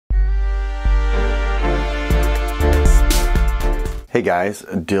Hey guys,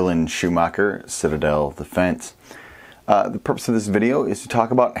 Dylan Schumacher, Citadel Defense. The purpose of this video is to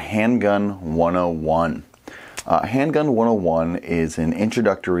talk about Handgun 101. Handgun 101 is an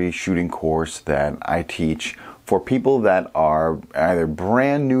introductory shooting course that I teach for people that are either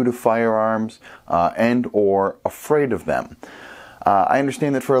brand new to firearms and or afraid of them. I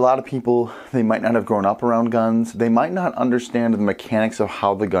understand that for a lot of people, they might not have grown up around guns. They might not understand the mechanics of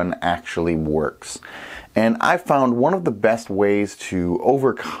how the gun actually works. And I found one of the best ways to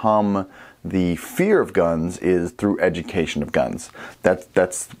overcome the fear of guns is through education of guns.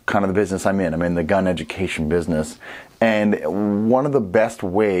 That's kind of the business I'm in. I'm in the gun education business. And one of the best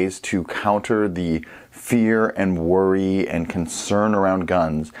ways to counter the fear and worry and concern around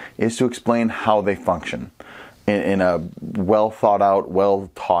guns is to explain how they function in a well thought out,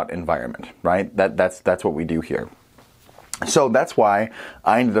 well taught environment, right? That's what we do here. So that's why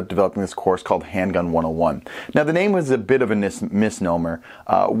I ended up developing this course called Handgun 101. Now the name was a bit of a misnomer.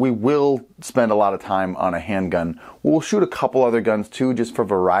 We will spend a lot of time on a handgun. We'll shoot a couple other guns too, just for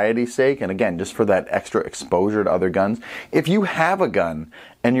variety's sake, and again, just for that extra exposure to other guns. If you have a gun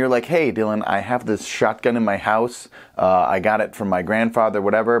and you're like, hey Dylan, I have this shotgun in my house, I got it from my grandfather,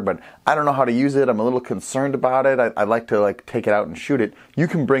 whatever, but I don't know how to use it, I'm a little concerned about it, I'd like to take it out and shoot it, you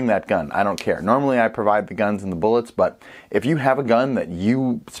can bring that gun, I don't care. Normally I provide the guns and the bullets, but if you have a gun that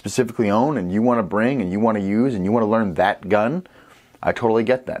you specifically own and you want to bring and you want to use and you want to learn that gun, I totally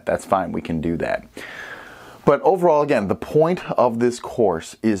get that. That's fine, we can do that. But overall, again, the point of this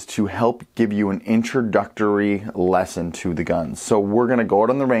course is to help give you an introductory lesson to the guns. So we're going to go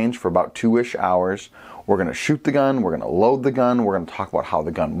out on the range for about 2-ish hours. We're going to shoot the gun, we're going to load the gun, we're going to talk about how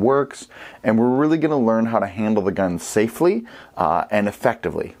the gun works, and we're really going to learn how to handle the gun safely and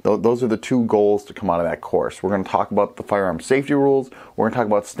effectively. Those are the two goals to come out of that course. We're going to talk about the firearm safety rules, we're going to talk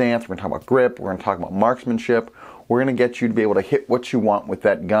about stance, we're going to talk about grip, we're going to talk about marksmanship. We're going to get you to be able to hit what you want with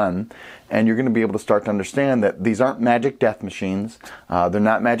that gun, and you're going to be able to start to understand that these aren't magic death machines. They're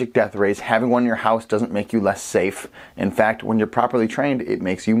not magic death rays. Having one in your house doesn't make you less safe. In fact, when you're properly trained, it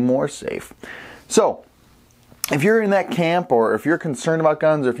makes you more safe. So, if you're in that camp, or if you're concerned about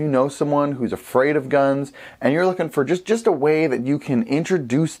guns, or if you know someone who's afraid of guns, and you're looking for just a way that you can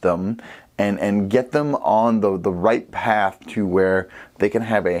introduce them and get them on the right path to where they can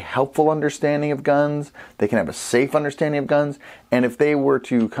have a helpful understanding of guns, they can have a safe understanding of guns, and if they were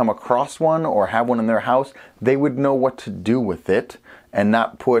to come across one or have one in their house, they would know what to do with it and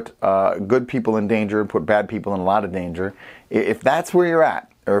not put good people in danger and put bad people in a lot of danger. If that's where you're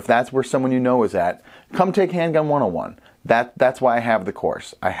at, or if that's where someone you know is at, come take Handgun 101. That's why I have the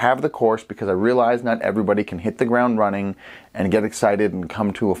course. I have the course because I realize not everybody can hit the ground running and get excited and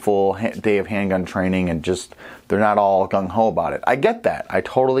come to a full day of handgun training and just, they're not all gung-ho about it. I get that. I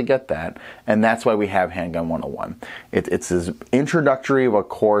totally get that. And that's why we have Handgun 101. It's as introductory of a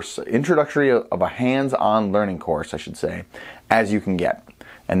course, introductory of a hands-on learning course, I should say, as you can get.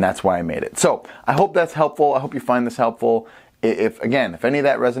 And that's why I made it. So I hope that's helpful. I hope you find this helpful. If any of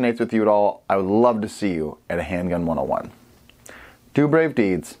that resonates with you at all, I would love to see you at a Handgun 101. Do brave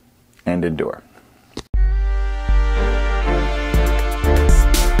deeds and endure.